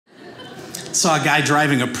Saw a guy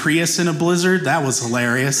driving a Prius in a blizzard. That was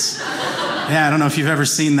hilarious. Yeah, I don't know if you've ever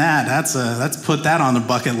seen that. Let's put that on the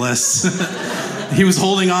bucket list. He was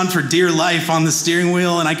holding on for dear life on the steering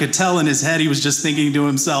wheel, and I could tell in his head he was just thinking to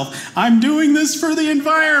himself, I'm doing this for the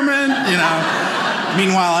environment, you know.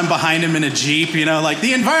 Meanwhile, I'm behind him in a Jeep, you know, like,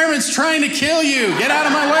 the environment's trying to kill you. Get out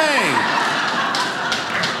of my way.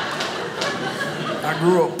 I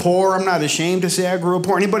grew up poor. I'm not ashamed to say I grew up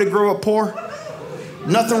poor. Anybody grow up poor?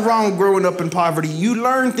 Nothing wrong with growing up in poverty. You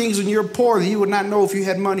learn things when you're poor that you would not know if you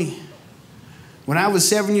had money. When I was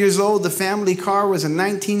 7 years old, the family car was a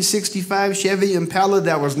 1965 Chevy Impala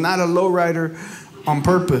that was not a lowrider on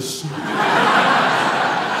purpose.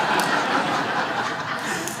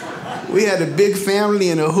 We had a big family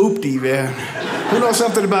and a hoopty, man. Who knows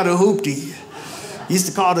something about a hoopty? Used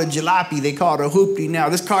to call it a jalopy. They call it a hoopty now.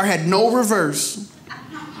 This car had no reverse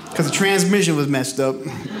because the transmission was messed up.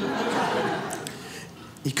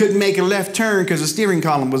 You couldn't make a left turn because the steering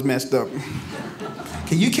column was messed up.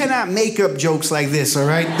 Okay, you cannot make up jokes like this, all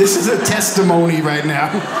right? This is a testimony right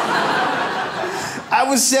now. I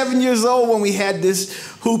was 7 years old when we had this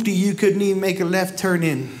hoopty you couldn't even make a left turn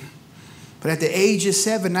in. But at the age of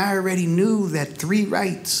 7, I already knew that 3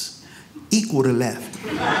 rights equal to left.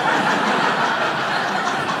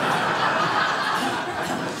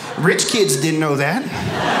 Rich kids didn't know that.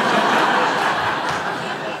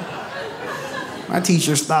 My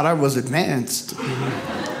teachers thought I was advanced.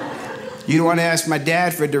 You don't want to ask my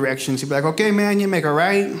dad for directions. He'd be like, okay, man, you make a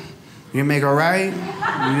right, you make a right,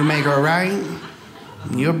 you make a right,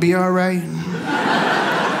 you'll be all right.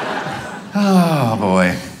 Oh,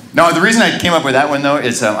 boy. No, the reason I came up with that one, though,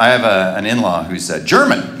 is I have an in-law who's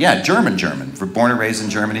German. Yeah, German. Born and raised in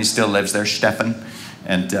Germany, still lives there, Stefan.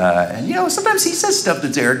 And you know, sometimes he says stuff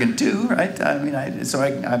that's arrogant, too, right? I mean,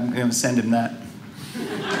 I'm going to send him that.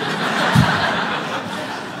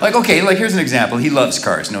 Like, okay, like here's an example. He loves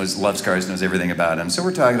cars, knows everything about them. So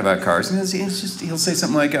we're talking about cars, and he'll say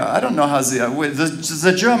something like, I don't know how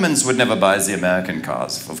the Germans would never buy the American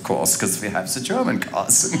cars, of course, because we have the German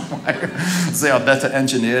cars. They are better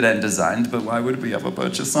engineered and designed, but why would we ever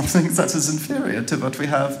purchase something that is inferior to what we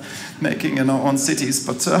have making in our own cities?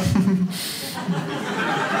 But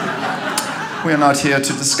we're not here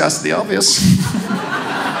to discuss the obvious.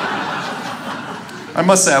 I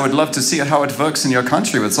must say, I would love to see how it works in your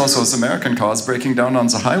country with also those American cars breaking down on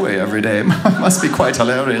the highway every day. It must be quite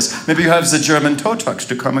hilarious. Maybe you have the German tow trucks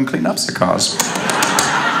to come and clean up the cars.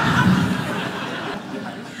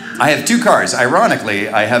 I have 2 cars. Ironically,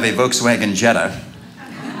 I have a Volkswagen Jetta.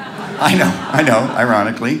 I know,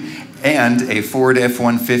 ironically. And a Ford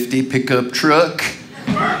F-150 pickup truck.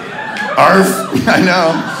 Arf, I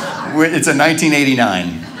know. It's a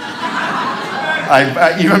 1989.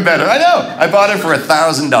 Even better. I know. I bought it for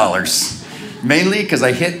 $1,000. Mainly because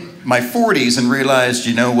I hit my 40s and realized,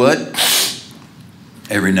 you know what?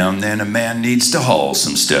 Every now and then a man needs to haul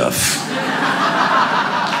some stuff.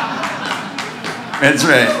 That's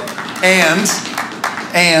right.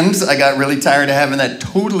 And I got really tired of having that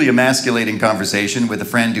totally emasculating conversation with a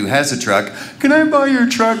friend who has a truck. Can I borrow your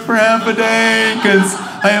truck for half a day? Because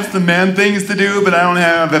I have some man things to do, but I don't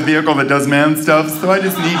have a vehicle that does man stuff, so I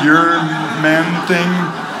just need your man thing.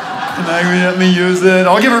 Can I let me use it?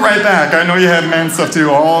 I'll give it right back. I know you have man stuff to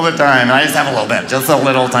do all the time. I just have a little bit, just a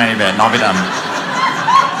little tiny bit, and I'll be done.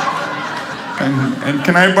 And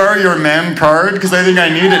can I borrow your man card? Because I think I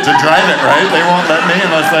need it to drive it, right? They won't let me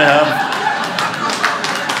unless I have...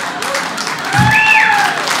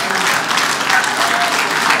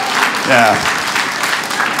 Yeah.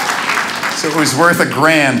 So it was worth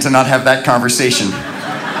 $1,000 to not have that conversation.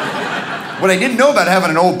 What I didn't know about having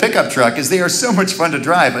an old pickup truck is they are so much fun to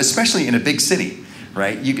drive, especially in a big city,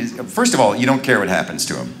 right? First of all, you don't care what happens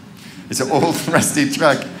to them. It's an old, rusty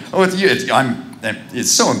truck. Oh,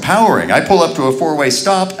 it's so empowering. I pull up to a 4-way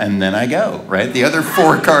stop, and then I go, right? The other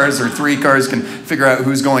 4 cars or 3 cars can figure out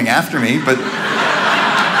who's going after me, but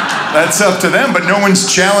that's up to them. But no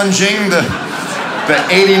one's challenging the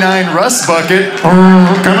 89 rust bucket.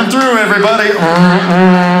 Coming through, everybody.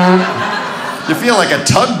 You feel like a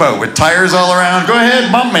tugboat with tires all around. Go ahead,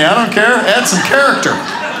 bump me, I don't care. Add some character.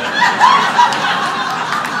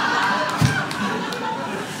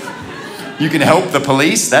 You can help the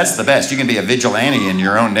police, that's the best. You can be a vigilante in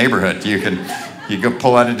your own neighborhood. You go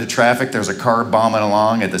pull out into traffic, there's a car bombing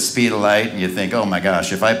along at the speed of light, and you think, oh my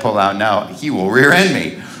gosh, if I pull out now, he will rear end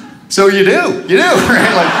me. So you do,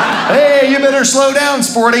 right? Like, hey, you better slow down,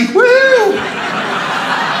 sporty. Woo!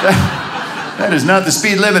 That is not the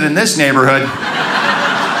speed limit in this neighborhood.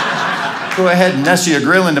 Go ahead and nestle your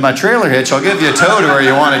grill into my trailer hitch. I'll give you a tow to where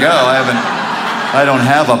you want to go. I don't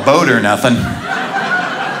have a boat or nothing.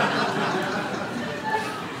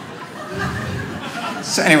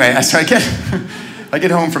 So anyway, so I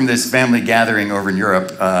get home from this family gathering over in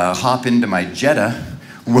Europe, hop into my Jetta,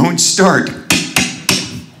 won't start.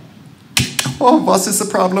 Oh, was ist the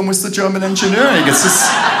problem with the German engineering? It's just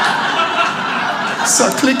so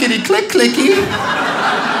clickety-click-clicky.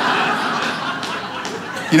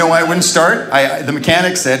 You know why it wouldn't start? The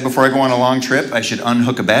mechanic said before I go on a long trip, I should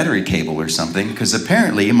unhook a battery cable or something, because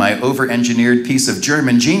apparently my over-engineered piece of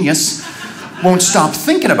German genius won't stop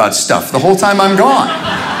thinking about stuff the whole time I'm gone.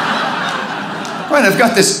 Right, I've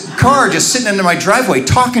got this car just sitting into my driveway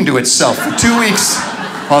talking to itself for 2 weeks.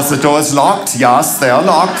 Are the doors locked? Yes, they are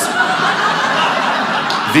locked.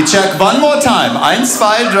 We check one more time. 1, 2, 3,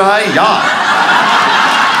 ja.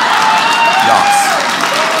 Yes.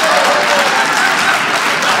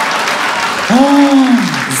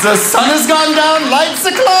 The sun has gone down, lights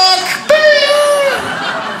the clock.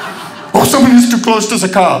 Oh, someone is too close to the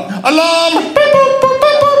car. Alarm! Boop, boop, boop,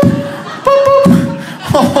 boop, boop, boop.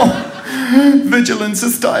 Oh, vigilance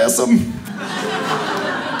is tiresome.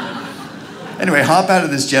 Anyway, hop out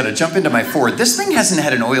of this Jetta, jump into my Ford. This thing hasn't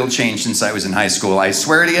had an oil change since I was in high school. I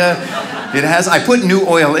swear to you, it has. I put new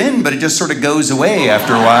oil in, but it just sort of goes away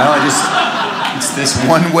after a while. It's this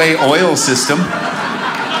one-way oil system.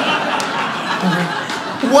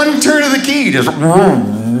 One turn of the key, just...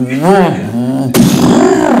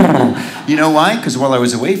 You know why? Because while I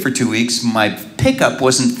was away for 2 weeks, my pickup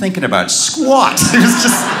wasn't thinking about squat. It was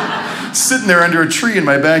just sitting there under a tree in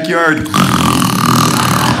my backyard.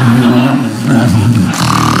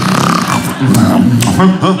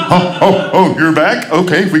 Oh, you're back?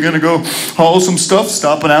 Okay, we're gonna go haul some stuff,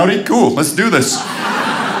 stop an Audi? Cool, let's do this.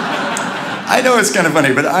 I know it's kind of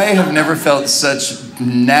funny, but I have never felt such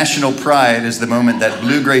national pride as the moment that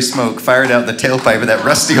blue-gray smoke fired out the tailpipe of that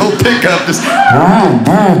rusty old pickup. Just,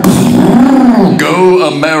 go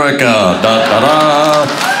America! Da, da, da, da,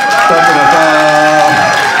 da, da, da.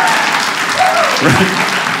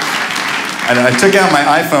 And I took out my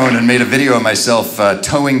iPhone and made a video of myself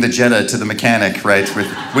towing the Jetta to the mechanic, right?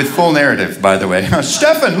 With full narrative, by the way.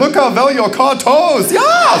 Stefan, look how well your car tows!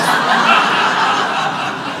 Yeah!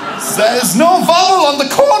 There is no vowel on the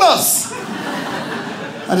corners!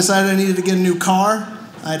 I decided I needed to get a new car.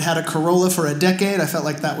 I'd had a Corolla for a decade. I felt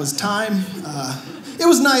like that was time. It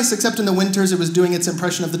was nice, except in the winters it was doing its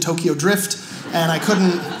impression of the Tokyo Drift, and I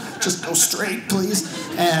couldn't just go straight, please.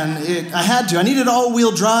 And I had to. I needed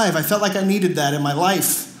all-wheel drive. I felt like I needed that in my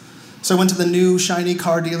life. So I went to the new shiny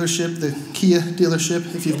car dealership, the Kia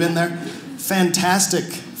dealership, if you've been there. Fantastic,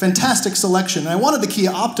 fantastic selection. And I wanted the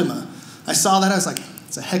Kia Optima. I saw that, I was like,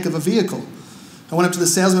 it's a heck of a vehicle. I went up to the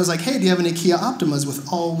salesman, I was like, hey, do you have any Kia Optimas with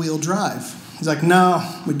all-wheel drive? He's like, no,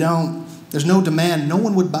 we don't. There's no demand. No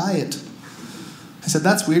one would buy it. I said,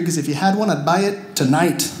 that's weird, because if you had one, I'd buy it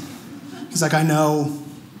tonight. He's like, I know.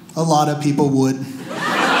 A lot of people would.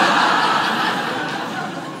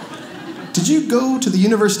 Did you go to the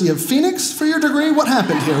University of Phoenix for your degree? What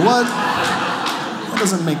happened here? What? That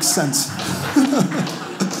doesn't make sense.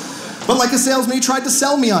 But like a salesman, he tried to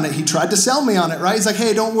sell me on it. He tried to sell me on it, right? He's like,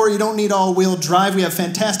 hey, don't worry, you don't need all-wheel drive. We have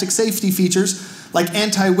fantastic safety features, like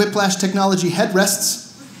anti-whiplash technology headrests.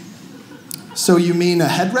 So you mean a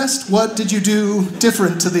headrest? What did you do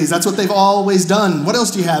different to these? That's what they've always done. What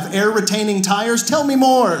else do you have? Air-retaining tires? Tell me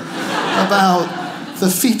more about the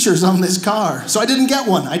features on this car. So I didn't get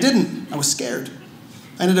one. I didn't. I was scared.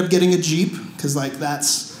 I ended up getting a Jeep, because like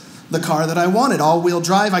that's the car that I wanted. All-wheel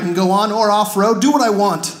drive, I can go on or off-road, do what I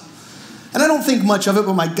want. And I don't think much of it,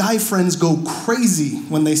 but my guy friends go crazy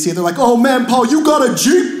when they see it. They're like, oh man, Paul, you got a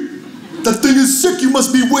Jeep? That thing is sick, you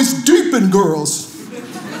must be waist deep in girls.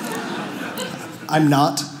 I'm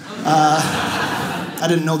not. I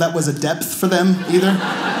didn't know that was a depth for them either.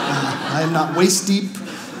 I am not waist deep.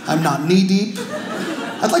 I'm not knee deep.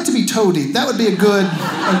 I'd like to be toe deep. That would be a good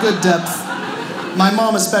depth. My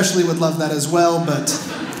mom especially would love that as well, but...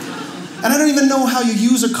 And I don't even know how you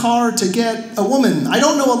use a car to get a woman. I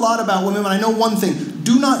don't know a lot about women, but I know one thing.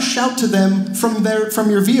 Do not shout to them from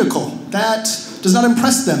your vehicle. That does not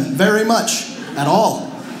impress them very much at all.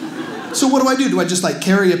 So what do? Do I just like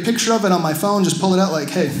carry a picture of it on my phone, just pull it out like,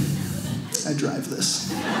 hey, I drive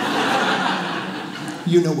this.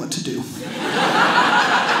 You know what to do.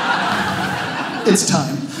 It's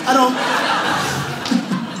time. I don't...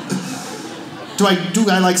 Do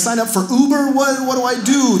I like sign up for Uber? What do I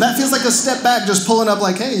do? That feels like a step back, just pulling up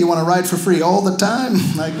like, hey, you want to ride for free all the time?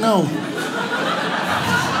 Like, no.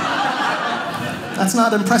 That's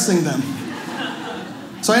not impressing them.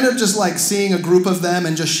 So I ended up just like seeing a group of them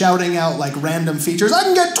and just shouting out like random features. I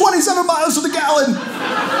can get 27 miles to the gallon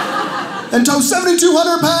and tow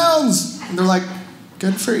 7,200 pounds. And they're like,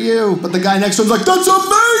 good for you. But the guy next to him's like, that's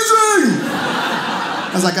amazing!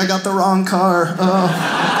 I was like, I got the wrong car. Oh,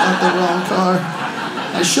 I got the wrong car.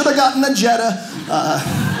 I should have gotten a Jetta.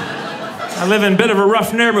 I live in a bit of a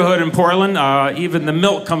rough neighborhood in Portland. Even the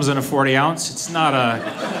milk comes in a 40 ounce. It's not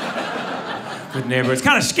a good neighborhood. It's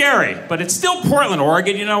kind of scary, but it's still Portland,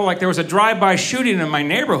 Oregon. You know, like there was a drive-by shooting in my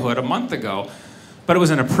neighborhood a month ago, but it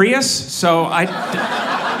was in a Prius, so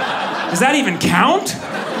does that even count?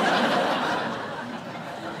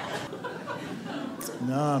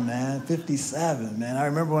 No, man, 57, man. I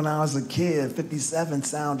remember when I was a kid, 57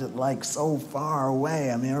 sounded like so far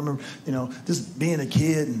away. I mean, I remember, you know, just being a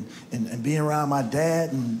kid and being around my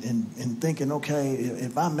dad and thinking, okay,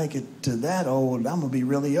 if I make it to that old, I'm going to be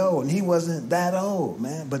really old. And he wasn't that old,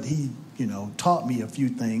 man. But he, you know, taught me a few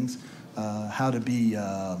things, how to be,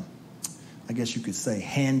 I guess you could say,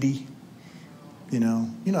 handy. You know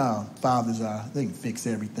how fathers are. They can fix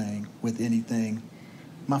everything with anything.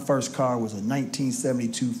 My first car was a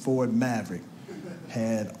 1972 Ford Maverick.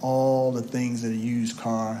 Had all the things that a used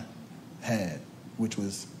car had, which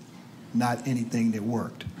was not anything that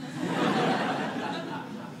worked.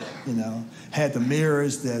 You know, had the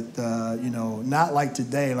mirrors that, you know, not like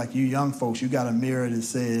today, like you young folks, you got a mirror that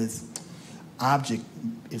says, object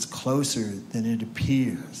is closer than it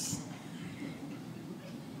appears.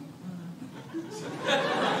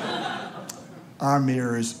 Our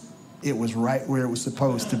mirrors, it was right where it was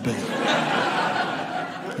supposed to be.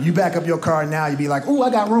 You back up your car now, you'd be like, oh, I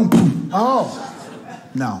got room. Oh.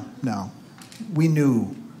 No. We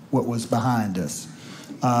knew what was behind us.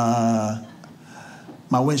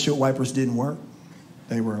 My windshield wipers didn't work.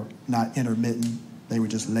 They were not intermittent. They were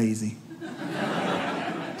just lazy.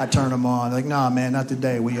 I turned them on. Like, nah, man, not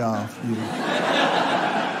today. We off.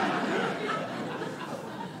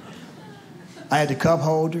 I had the cup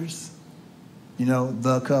holders. You know,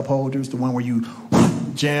 the cup holders, the one where you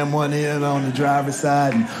jam one in on the driver's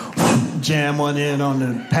side and jam one in on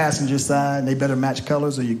the passenger side. They better match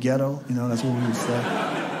colors or you're ghetto. You know, that's what we would say.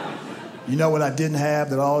 You know what I didn't have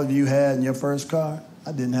that all of you had in your first car?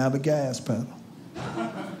 I didn't have a gas pedal.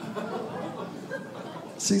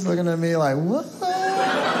 She's looking at me like, what?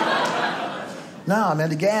 Nah, man,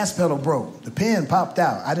 the gas pedal broke. The pin popped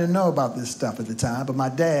out. I didn't know about this stuff at the time, but my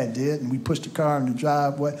dad did, and we pushed the car in the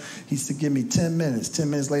driveway. He said, give me 10 minutes. 10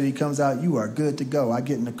 minutes later, he comes out, you are good to go. I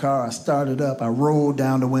get in the car, I started up, I rolled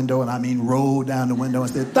down the window, and I mean rolled down the window and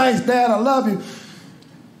said, thanks, Dad, I love you.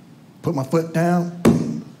 Put my foot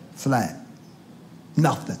down, flat.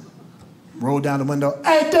 Nothing. Rolled down the window,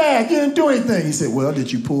 hey, Dad, you didn't do anything. He said, well,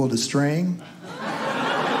 did you pull the string?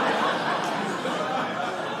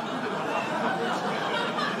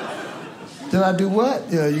 Did I do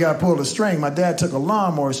what? Yeah, you got to pull the string. My dad took a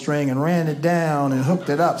lawnmower string and ran it down and hooked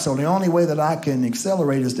it up. So the only way that I can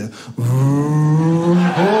accelerate is to pull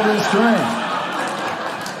the string.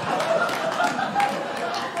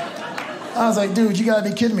 I was like, dude, you got to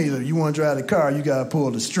be kidding me. You want to drive the car, you got to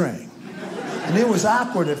pull the string. And it was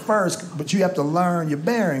awkward at first, but you have to learn your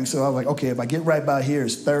bearings. So I was like, okay, if I get right by here,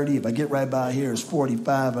 it's 30. If I get right by here, it's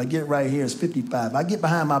 45. If I get right here, it's 55. If I get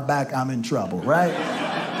behind my back, I'm in trouble, right?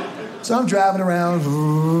 So I'm driving around,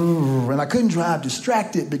 and I couldn't drive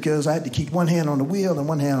distracted because I had to keep one hand on the wheel and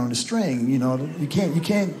one hand on the string. You know, you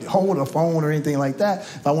can't hold a phone or anything like that.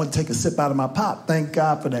 If I want to take a sip out of my pop, thank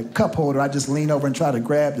God for that cup holder. I just lean over and try to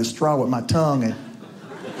grab the straw with my tongue. And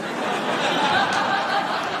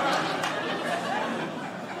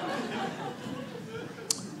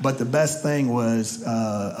but the best thing was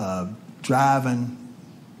driving,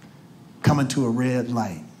 coming to a red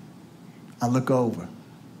light. I look over.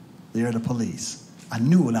 They're the police. I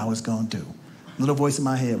knew what I was going to do. Little voice in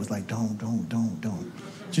my head was like, don't.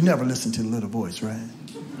 But you never listen to the little voice, right?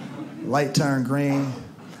 Light turned green.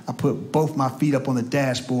 I put both my feet up on the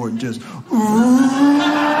dashboard and just...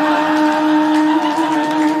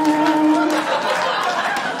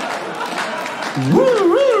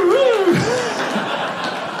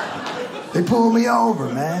 They pulled me over,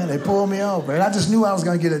 man. They pulled me over. And I just knew I was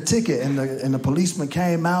going to get a ticket. And the policeman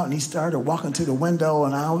came out, and he started walking to the window,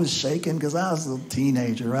 and I was shaking because I was a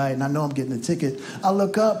teenager, right? And I know I'm getting a ticket. I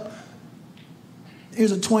look up.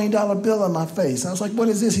 Here's a $20 bill on my face. I was like, what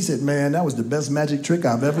is this? He said, man, that was the best magic trick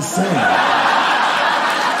I've ever seen.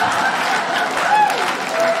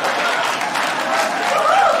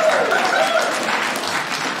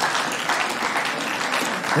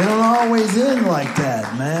 They don't always end like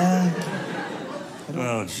that, man.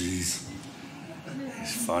 Oh, jeez.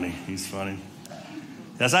 He's funny.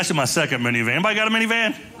 That's actually my second minivan. Anybody got a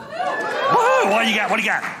minivan? Woo! What do you got?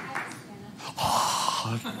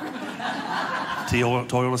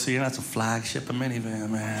 Toyota Sienna, that's a flagship of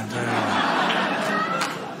minivan, man.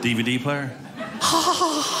 DVD player.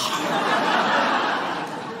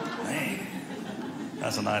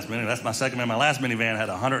 That's a nice minivan. That's my second minivan. My last minivan had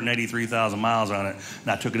 183,000 miles on it,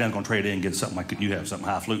 and I took it down, going to trade it in and get something like you have, something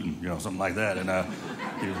high-fluting, something like that. And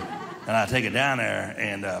I take it down there,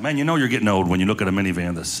 and man, you're getting old when you look at a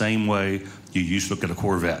minivan the same way you used to look at a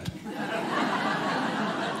Corvette.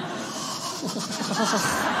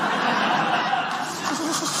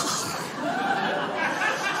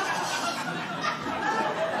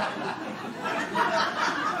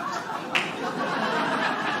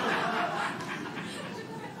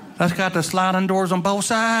 That's got the sliding doors on both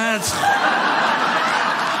sides.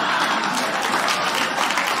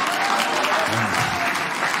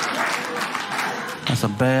 That's a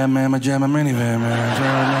bad mamma jamma minivan, man.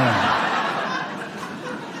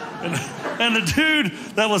 And the dude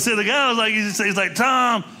that was sitting, the guy was like, he's like,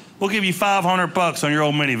 Tom, we'll give you $500 on your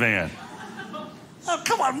old minivan. Oh,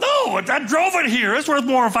 come on, no, I drove it here. It's worth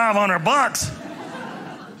more than $500.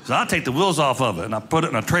 So I take the wheels off of it and I put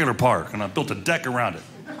it in a trailer park and I built a deck around it.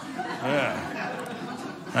 Yeah.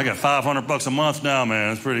 I got $500 a month now,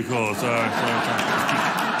 man. It's pretty cool. Sorry.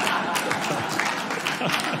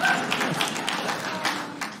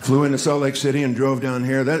 Flew into Salt Lake City and drove down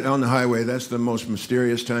here. That on the highway, that's the most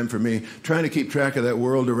mysterious time for me. Trying to keep track of that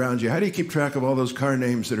world around you. How do you keep track of all those car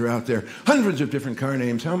names that are out there? Hundreds of different car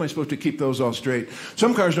names. How am I supposed to keep those all straight?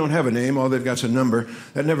 Some cars don't have a name. All they've got's a number.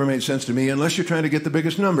 That never made sense to me unless you're trying to get the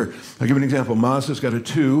biggest number. I'll give you an example. Mazda's got a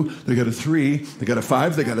 2. They got a 3. They got a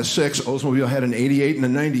 5. They got a 6. Oldsmobile had an 88 and a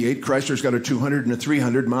 98. Chrysler's got a 200 and a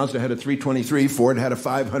 300. Mazda had a 323. Ford had a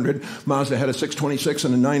 500. Mazda had a 626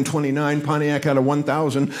 and a 929. Pontiac had a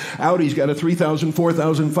 1000. Audi's got a 3,000,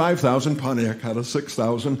 4,000, 5,000. Pontiac had a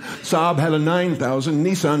 6,000. Saab had a 9,000.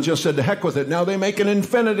 Nissan just said to heck with it. Now they make an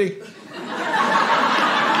Infinity.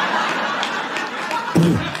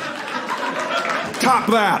 Top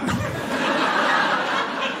that.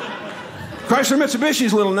 Chrysler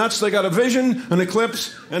Mitsubishi's little nuts. They got a Vision, an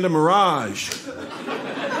Eclipse, and a Mirage.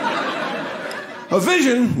 A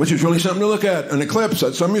Vision, which is really something to look at. An Eclipse,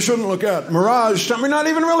 that's something you shouldn't look at. Mirage, something you're not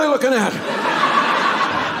even really looking at.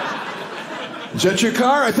 Is that your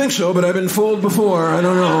car? I think so, but I've been fooled before. I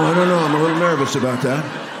don't know. I'm a little nervous about that.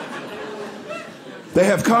 They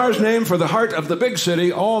have cars named for the heart of the big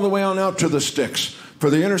city all the way on out to the sticks. For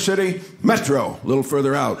the inner city, Metro, a little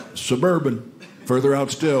further out. Suburban, further out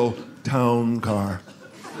still, town car.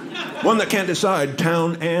 One that can't decide,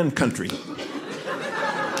 town and country.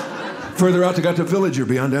 Further out, they got the Villager.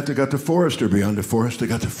 Beyond that, they got the Forester. Beyond the Forest, they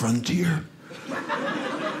got the Frontier.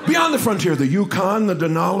 Beyond the Frontier, the Yukon, the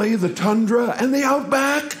Denali, the Tundra, and the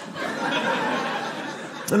Outback.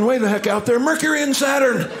 And way the heck out there, Mercury and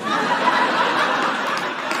Saturn.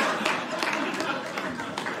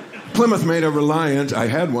 Plymouth made a Reliant. I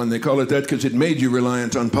had one. They call it that because it made you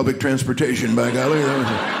reliant on public transportation, by golly.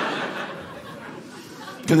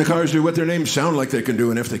 Can the cars do what their names sound like they can do?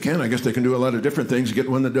 And if they can, I guess they can do a lot of different things. Get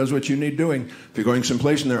one that does what you need doing. If you're going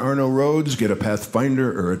someplace and there are no roads, get a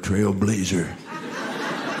Pathfinder or a Trailblazer.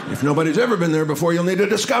 If nobody's ever been there before, you'll need a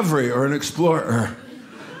Discovery or an Explorer.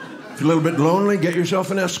 If you're a little bit lonely, get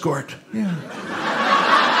yourself an Escort. Yeah.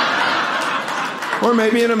 Or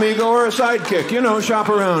maybe an Amigo or a Sidekick. Shop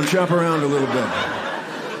around a little bit.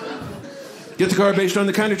 Get the car based on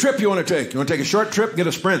the kind of trip you want to take. You want to take a short trip, get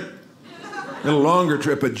a Sprint. Get a longer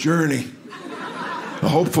trip, a Journey. A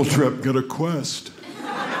hopeful trip, get a Quest.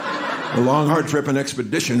 A long, hard trip, an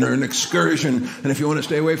Expedition or an Excursion. And if you want to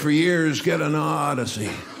stay away for years, get an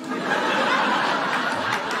Odyssey.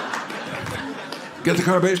 Get the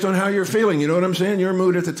car based on how you're feeling. You know what I'm saying? Your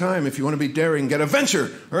mood at the time. If you want to be daring, get a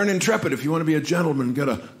Venture or an Intrepid. If you want to be a gentleman, get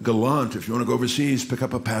a Gallant. If you want to go overseas, pick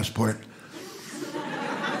up a Passport.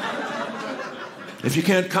 If you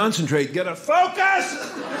can't concentrate, get a Focus!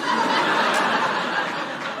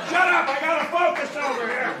 Shut up! I got a Focus over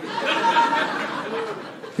here!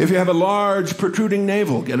 If you have a large, protruding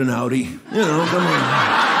navel, get an Audi. Come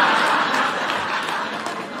on.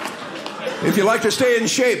 If you like to stay in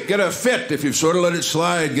shape, get a Fit. If you've sort of let it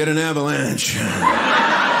slide, get an Avalanche.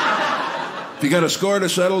 If you got a score to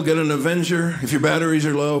settle, get an Avenger. If your batteries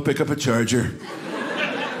are low, pick up a Charger.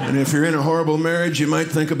 And if you're in a horrible marriage, you might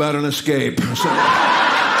think about an escape.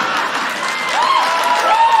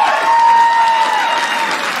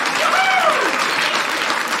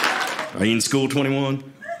 Are you in school, 21?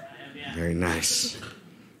 Very nice.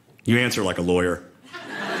 You answer like a lawyer.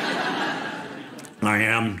 I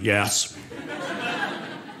am, yes.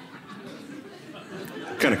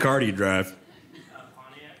 What kind of car do you drive?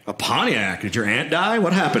 A Pontiac. Did your aunt die?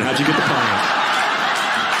 What happened? How'd you get the Pontiac?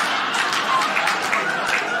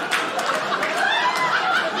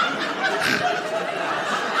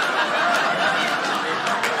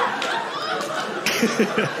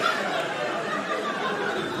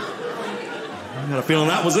 got a feeling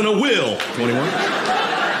that was in a will, 21.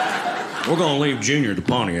 We're gonna leave Junior to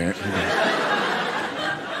Pontiac.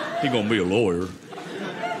 He's gonna be a lawyer.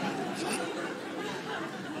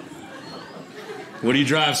 What do you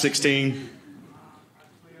drive, 16?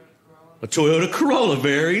 A Toyota Corolla,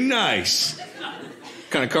 very nice. What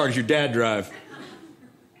kind of car does your dad drive?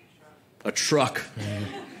 A truck.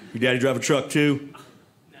 Your daddy drive a truck too?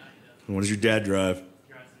 And what does your dad drive? He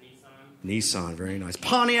drives a Nissan. Nissan, very nice.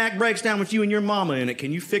 Pontiac breaks down with you and your mama in it.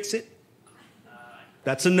 Can you fix it?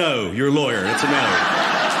 That's a no. You're a lawyer. That's a no.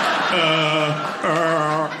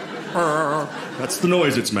 That's the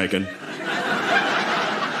noise it's making.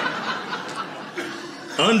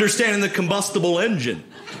 Understanding the combustible engine.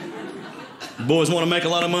 Boys want to make a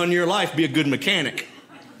lot of money in your life, be a good mechanic.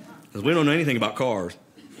 Because we don't know anything about cars.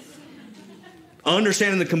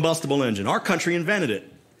 Understanding the combustible engine. Our country invented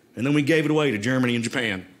it. And then we gave it away to Germany and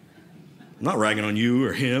Japan. I'm not ragging on you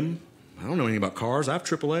or him. I don't know anything about cars. I have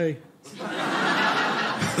AAA.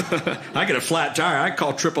 I get a flat tire. I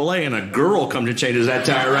call AAA and a girl comes and changes that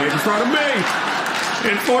tire right in front of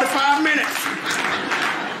me in 45 minutes.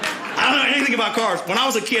 I don't know anything about cars. When I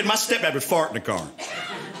was a kid, my stepdad would fart in the car.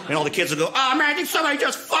 And all the kids would go, oh, man, I think somebody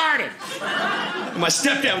just farted. And my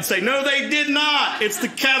stepdad would say, no, they did not. It's the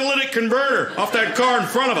catalytic converter off that car in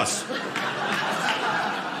front of us.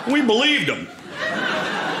 We believed him.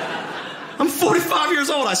 I'm 45 years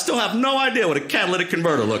old. I still have no idea what a catalytic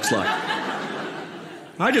converter looks like.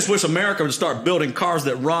 I just wish America would start building cars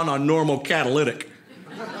that run on normal catalytic.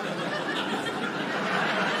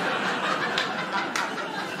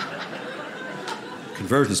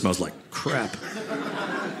 Conversion smells like crap.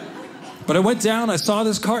 But I went down, I saw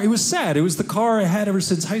this car. It was sad. It was the car I had ever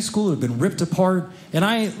since high school. It had been ripped apart.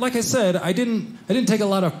 And like I said, I didn't take a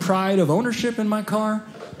lot of pride of ownership in my car,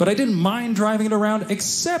 but I didn't mind driving it around,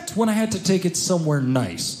 except when I had to take it somewhere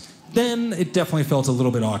nice. Then it definitely felt a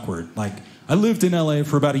little bit awkward. Like, I lived in LA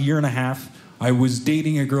for about a year and a half. I was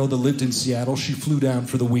dating a girl that lived in Seattle. She flew down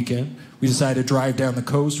for the weekend. We decided to drive down the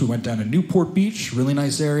coast. We went down to Newport Beach, really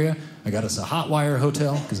nice area. I got us a Hotwire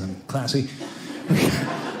hotel, because I'm classy.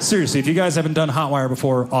 Seriously, if you guys haven't done Hotwire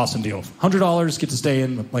before, awesome deal. $100, get to stay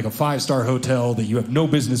in like a 5-star hotel that you have no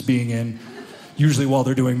business being in, usually while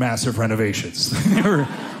they're doing massive renovations. They were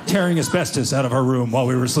tearing asbestos out of our room while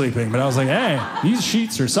we were sleeping, but I was like, hey, these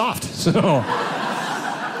sheets are soft, so...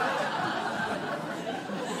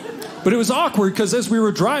 But it was awkward because as we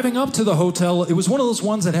were driving up to the hotel, it was one of those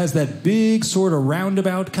ones that has that big sort of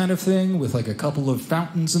roundabout kind of thing with like a couple of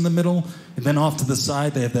fountains in the middle. And then off to the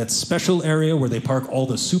side, they have that special area where they park all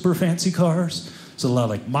the super fancy cars. So a lot of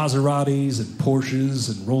like Maseratis and Porsches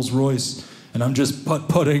and Rolls Royce. And I'm just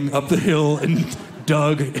putt-putting up the hill and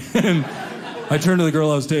Doug. And I turned to the girl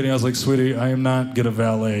I was dating. I was like, sweetie, I am not going to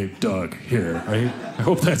valet Doug here. I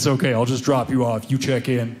hope that's okay. I'll just drop you off. You check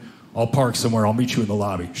in. I'll park somewhere. I'll meet you in the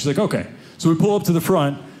lobby. She's like, okay. So we pull up to the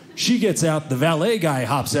front. She gets out. The valet guy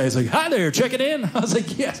hops out. He's like, hi there, check it in. I was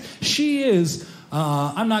like, yes, she is.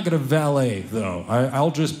 I'm not going to valet, though.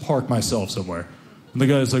 I'll just park myself somewhere. And the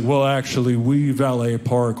guy's like, well, actually, we valet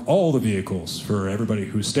park all the vehicles for everybody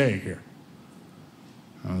who's staying here.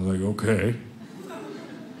 I was like, okay.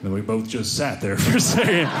 Then we both just sat there for a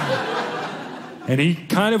second. And he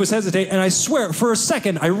kind of was hesitating. And I swear, for a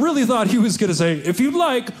second, I really thought he was going to say, if you'd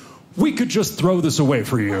like, we could just throw this away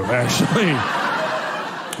for you, actually.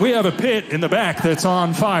 We have a pit in the back that's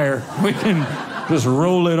on fire. We can just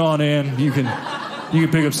roll it on in. You can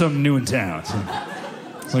pick up something new in town. So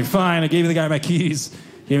it's like, fine. I gave the guy my keys.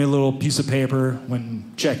 Gave me a little piece of paper.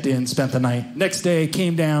 Went, checked in, spent the night. Next day,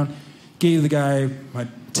 came down, gave the guy my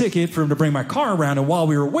ticket for him to bring my car around. And while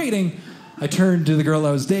we were waiting, I turned to the girl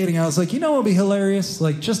I was dating. I was like, you know what would be hilarious?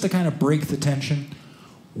 Like, just to kind of break the tension.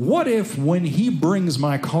 What if when he brings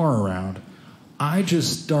my car around, I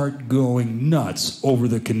just start going nuts over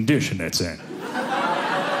the condition it's in?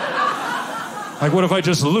 Like, what if I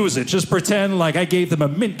just lose it? Just pretend like I gave them a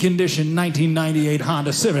mint condition 1998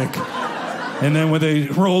 Honda Civic. And then when they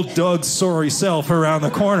roll Doug's sorry self around the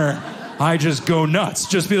corner, I just go nuts.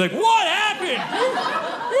 Just be like, what happened?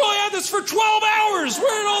 You only had this for 12 hours.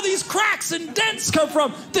 Where did all these cracks and dents come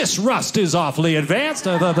from? This rust is awfully advanced.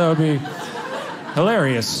 I thought that would be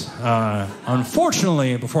hilarious.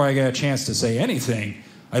 Unfortunately, before I got a chance to say anything,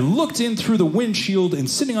 I looked in through the windshield, and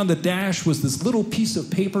sitting on the dash was this little piece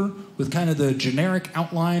of paper with kind of the generic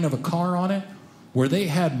outline of a car on it, where they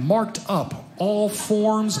had marked up all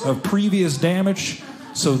forms of previous damage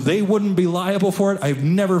so they wouldn't be liable for it. I've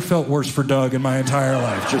never felt worse for Doug in my entire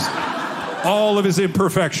life. Just all of his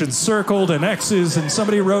imperfections circled and X's, and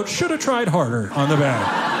somebody wrote, should have tried harder on the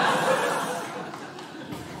back.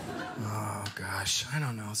 I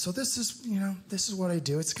don't know. so this is what I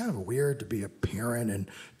do. It's kind of weird to be a parent and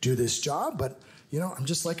do this job, but, I'm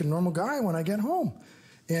just like a normal guy when I get home.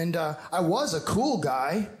 And I was a cool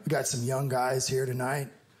guy. We got some young guys here tonight.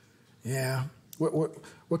 Yeah.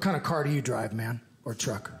 What kind of car do you drive, man? Or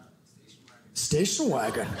truck? Station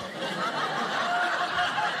wagon.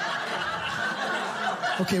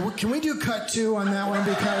 Okay, well, can we do cut 2 on that one?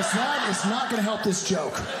 Because that is not going to help this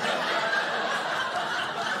joke.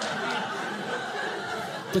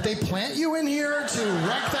 Did they plant you in here to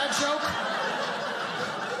wreck that joke?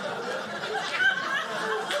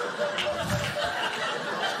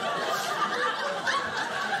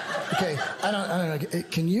 Okay, I don't know.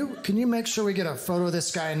 Can you make sure we get a photo of this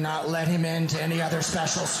guy and not let him into any other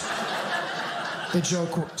specials? The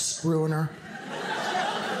joke ruiner.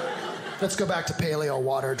 Let's go back to paleo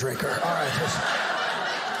water drinker. All right.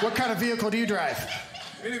 What kind of vehicle do you drive?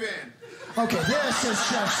 Minivan. Okay, this is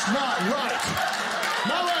just not right.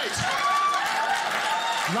 Not right.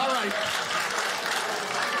 Not right.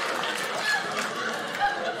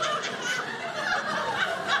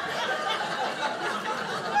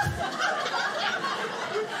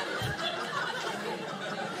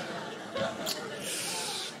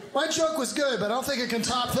 My joke was good, but I don't think it can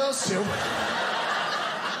top those two.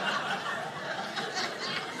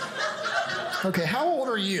 Okay, how old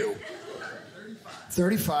are you?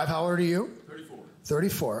 35. How old are you?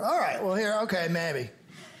 34. All right, well, maybe.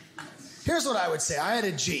 Here's what I would say. I had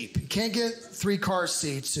a Jeep. You can't get 3 car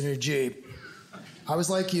seats in a Jeep. I was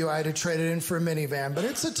like you. I had to trade it in for a minivan, but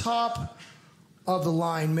it's a top of the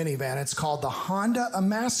line minivan. It's called the Honda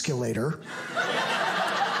Emasculator.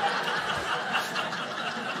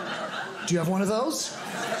 Do you have one of those?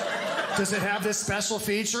 Does it have this special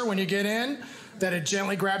feature when you get in that it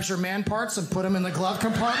gently grabs your man parts and put them in the glove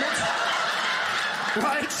compartment?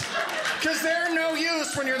 Right? Because they're no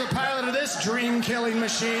use when you're the pilot of this dream-killing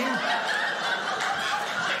machine.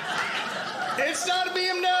 It's not a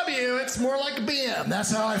BMW, it's more like a BM.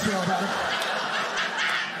 That's how I feel about it.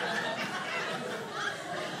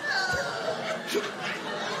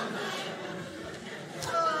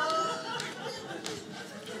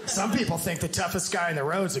 Some people think the toughest guy in the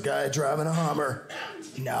road's a guy driving a Hummer.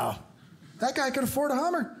 No. That guy can afford a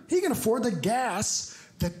Hummer. He can afford the gas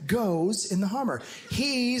that goes in the Hummer.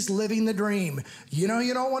 He's living the dream. You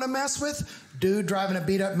don't want to mess with? Dude driving a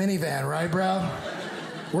beat-up minivan, right, bro?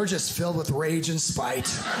 We're just filled with rage and spite.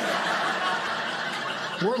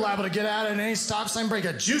 We're liable to get out at any stop sign, break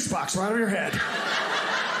a juice box right over your head.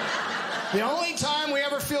 The only time we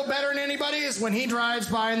ever feel better than anybody is when he drives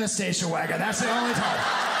by in the station wagon. That's the only time.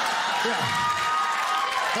 Yeah.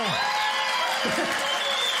 Oh.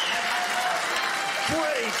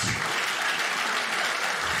 Great.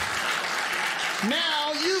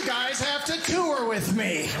 Now you guys have to tour with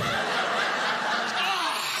me.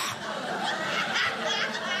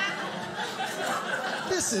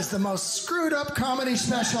 This is the most screwed up comedy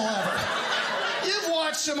special ever. You've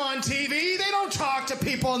watched them on TV. They don't talk to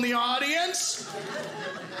people in the audience.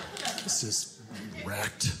 This is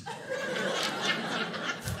wrecked.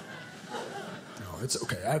 No, it's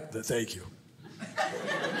okay. Thank you.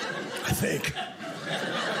 I think.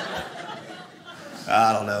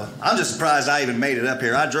 I don't know. I'm just surprised I even made it up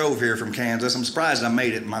here. I drove here from Kansas. I'm surprised I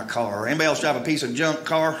made it in my car. Anybody else drive a piece of junk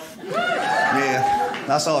car? Yeah.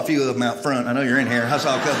 I saw a few of them out front. I know you're in here. I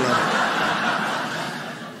saw a couple of them.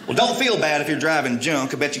 Well, don't feel bad if you're driving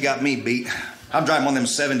junk. I bet you got me beat. I'm driving one of them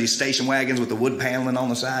 70s station wagons with the wood paneling on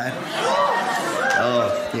the side.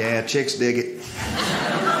 Oh, yeah, chicks dig it.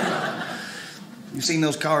 You've seen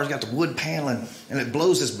those cars, got the wood paneling, and it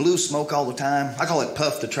blows this blue smoke all the time. I call it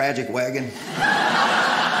Puff the Tragic Wagon. It's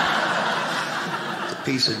a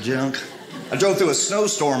piece of junk. I drove through a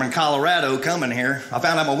snowstorm in Colorado coming here. I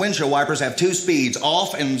found out my windshield wipers have 2 speeds,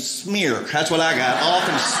 off and smear. That's what I got, off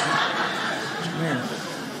and smear.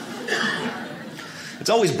 It's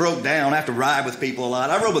always broke down. I have to ride with people a lot.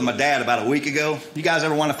 I rode with my dad about a week ago. You guys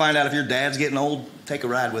ever want to find out if your dad's getting old? Take a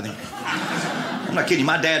ride with him. I'm not kidding you.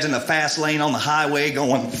 My dad's in the fast lane on the highway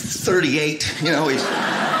going 38. He's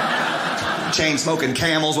chain smoking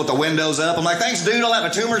Camels with the windows up. I'm like, thanks, dude. I'll have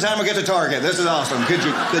a tumor time we'll get to Target. This is awesome. Could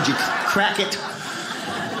you crack it?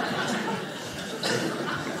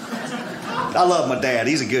 I love my dad.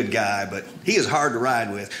 He's a good guy, but he is hard to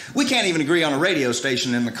ride with. We can't even agree on a radio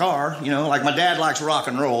station in the car. Like my dad likes rock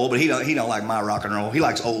and roll, but he don't like my rock and roll. He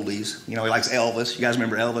likes oldies. He likes Elvis. You guys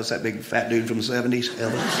remember Elvis, that big fat dude from the 70s?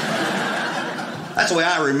 Elvis. That's the way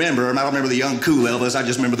I remember him. I don't remember the young, cool Elvis. I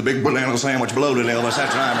just remember the big banana sandwich bloated Elvis.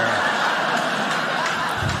 That's what I remember.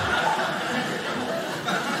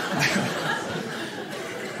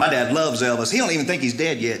 My dad loves Elvis. He don't even think he's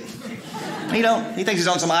dead yet. He don't. He thinks he's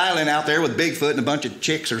on some island out there with Bigfoot and a bunch of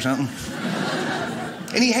chicks or something.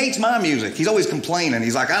 And he hates my music. He's always complaining.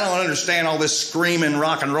 He's like, I don't understand all this screaming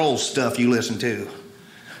rock and roll stuff you listen to.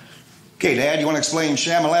 Okay, Dad, you want to explain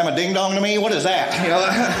Shamalama Ding Dong to me? What is that? You know,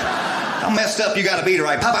 how messed up you got to be to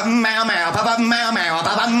write Papa Meow Meow, Papa Meow Meow,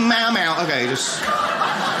 Papa Meow Meow. Okay, just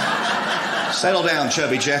settle down,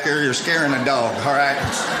 chubby checker. You're scaring a dog, all right?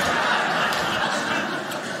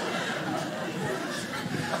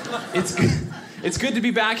 It's good to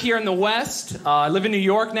be back here in the West. I live in New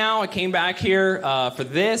York now. I came back here for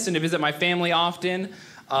this and to visit my family often.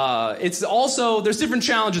 It's also, there's different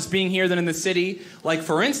challenges being here than in the city. Like,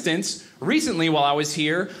 for instance, recently while I was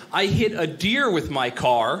here, I hit a deer with my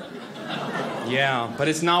car. Yeah, but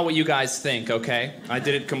it's not what you guys think, okay? I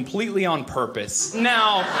did it completely on purpose.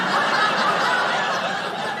 Now,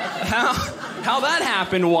 how that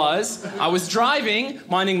happened was, I was driving,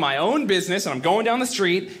 minding my own business, and I'm going down the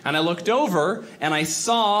street, and I looked over, and I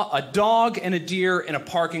saw a dog and a deer in a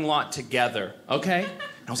parking lot together, okay?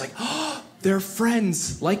 And I was like, oh, they're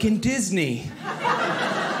friends, like in Disney.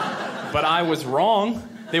 But I was wrong.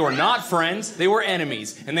 They were not friends, they were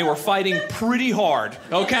enemies, and they were fighting pretty hard,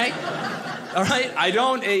 okay? All right, I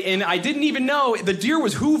didn't even know, the deer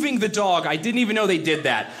was hooving the dog. I didn't even know they did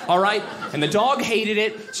that, all right? And the dog hated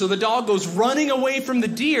it, so the dog goes running away from the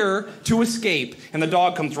deer to escape. And the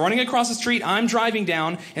dog comes running across the street, I'm driving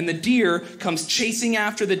down, and the deer comes chasing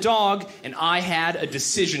after the dog, and I had a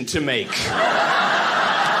decision to make.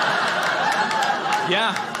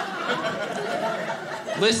 Yeah.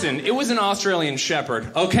 Listen, it was an Australian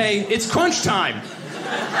Shepherd, okay? It's crunch time.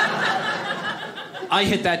 I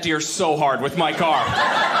hit that deer so hard with my car.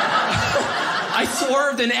 I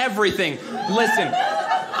swerved and everything. Listen,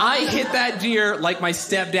 I hit that deer like my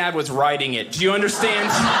stepdad was riding it. Do you understand?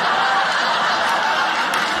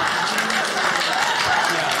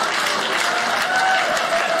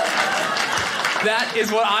 That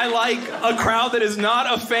is what I like, a crowd that is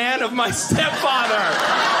not a fan of my stepfather.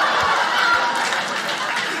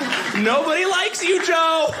 Nobody likes you,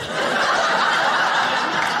 Joe.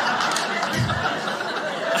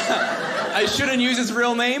 I shouldn't use his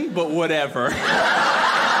real name, but whatever.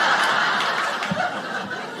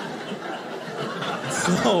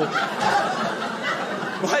 So,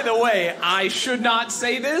 by the way, I should not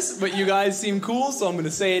say this, but you guys seem cool, so I'm going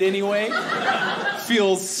to say it anyway.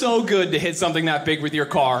 Feels so good to hit something that big with your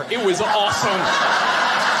car. It was awesome.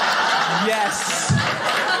 Yes.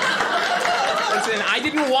 Listen, I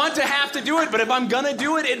didn't want to have to do it, but if I'm going to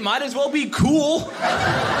do it, it might as well be cool.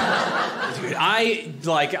 Dude, I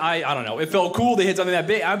don't know. It felt cool to hit something that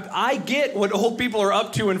big. I get what old people are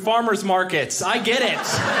up to in farmers markets. I get it.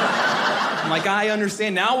 Like, I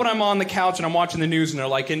understand. Now when I'm on the couch and I'm watching the news and they're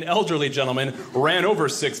like, an elderly gentleman ran over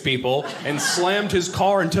 6 people and slammed his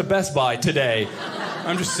car into Best Buy today.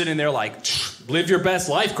 I'm just sitting there like, live your best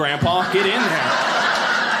life, Grandpa. Get in there.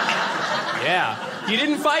 Yeah. You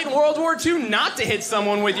didn't fight in World War II not to hit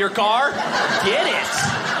someone with your car. Get it.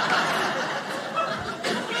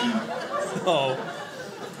 So,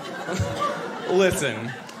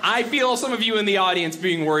 listen, I feel some of you in the audience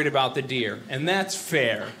being worried about the deer, and that's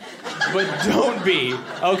fair. But don't be,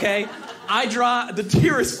 okay? The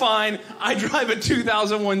deer is fine. I drive a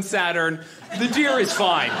 2001 Saturn. The deer is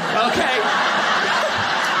fine, okay?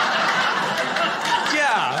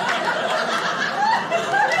 Yeah.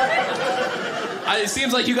 It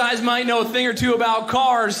seems like you guys might know a thing or two about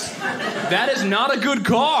cars. That is not a good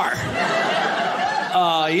car.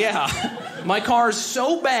 Yeah. My car is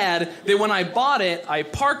so bad that when I bought it, I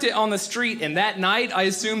parked it on the street, and that night, I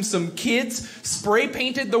assume some kids spray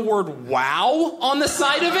painted the word wow on the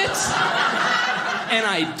side of it. And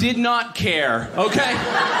I did not care, okay?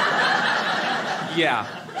 Yeah.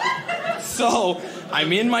 So,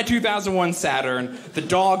 I'm in my 2001 Saturn, the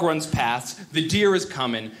dog runs past, the deer is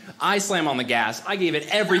coming, I slam on the gas, I gave it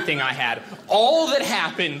everything I had. All that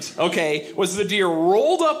happened, okay, was the deer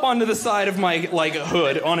rolled up onto the side of my,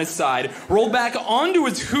 hood on his side, rolled back onto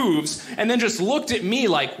his hooves, and then just looked at me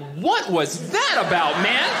like, what was that about,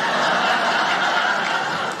 man?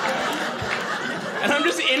 And I'm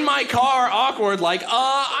just in my car, awkward, like,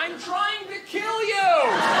 I'm trying to kill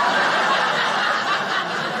you!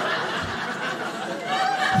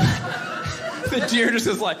 The deer just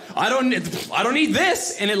is like, I don't need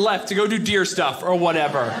this, and it left to go do deer stuff or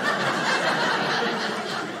whatever.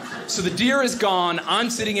 So the deer is gone. I'm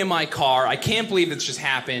sitting in my car. I can't believe this just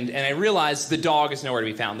happened, and I realize the dog is nowhere to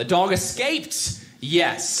be found. The dog escaped.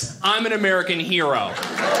 Yes, I'm an American hero.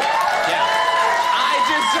 Yeah, I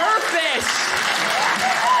deserve this.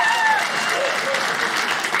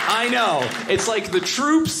 I know. It's like the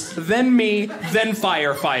troops, then me, then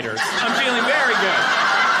firefighters. I'm feeling very good.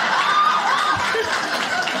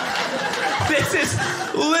 This is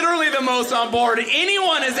literally the most on board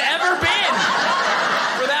anyone has ever been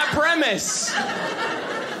for that premise.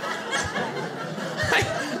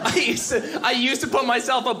 I used to put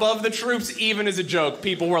myself above the troops even as a joke.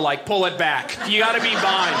 People were like, pull it back. You gotta be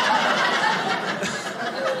fine.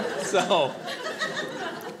 So,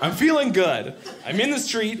 I'm feeling good. I'm in the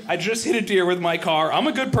street. I just hit a deer with my car. I'm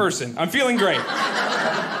a good person. I'm feeling great.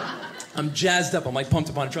 I'm jazzed up. I'm like pumped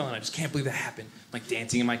up on adrenaline. I just can't believe that happened. I'm like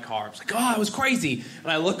dancing in my car. I was like, oh, it was crazy.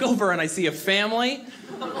 And I look over and I see a family.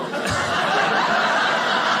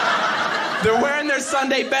 They're wearing their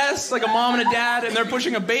Sunday best, like a mom and a dad, and they're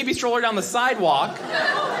pushing a baby stroller down the sidewalk.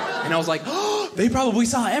 And I was like, oh, they probably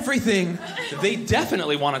saw everything. They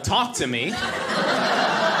definitely want to talk to me.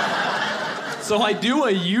 So I do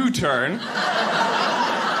a U-turn.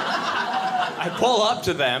 I pull up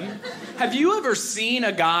to them. Have you ever seen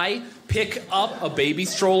a guy pick up a baby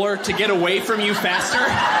stroller to get away from you faster?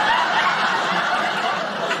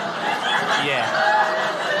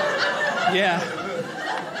 Yeah.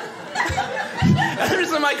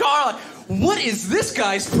 There's in my car, like, what is this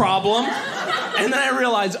guy's problem? And then I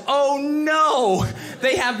realized, oh no,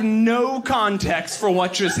 they have no context for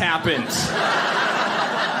what just happened.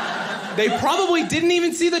 They probably didn't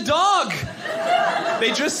even see the dog.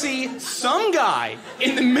 They just see some guy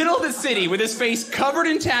in the middle of the city with his face covered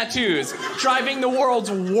in tattoos, driving the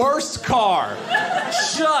world's worst car,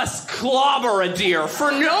 just clobber a deer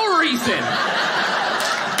for no reason.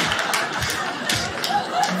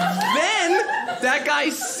 That guy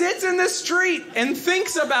sits in the street and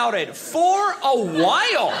thinks about it for a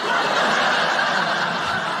while.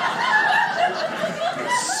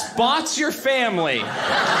 Spots your family.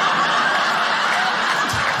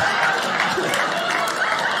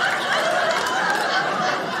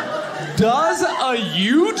 Does a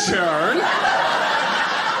U-turn,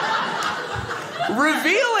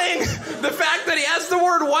 revealing the fact that he has the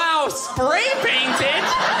word wow spray painted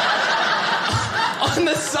on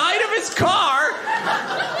the side of his car.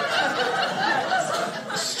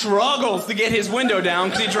 Struggles to get his window down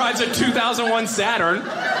because he drives a 2001 Saturn.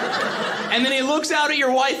 And then he looks out at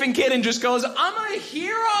your wife and kid and just goes, I'm a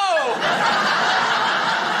hero.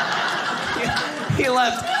 He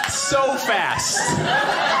left so fast.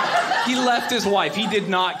 He left his wife. He did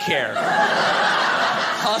not care.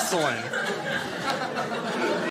 Hustling.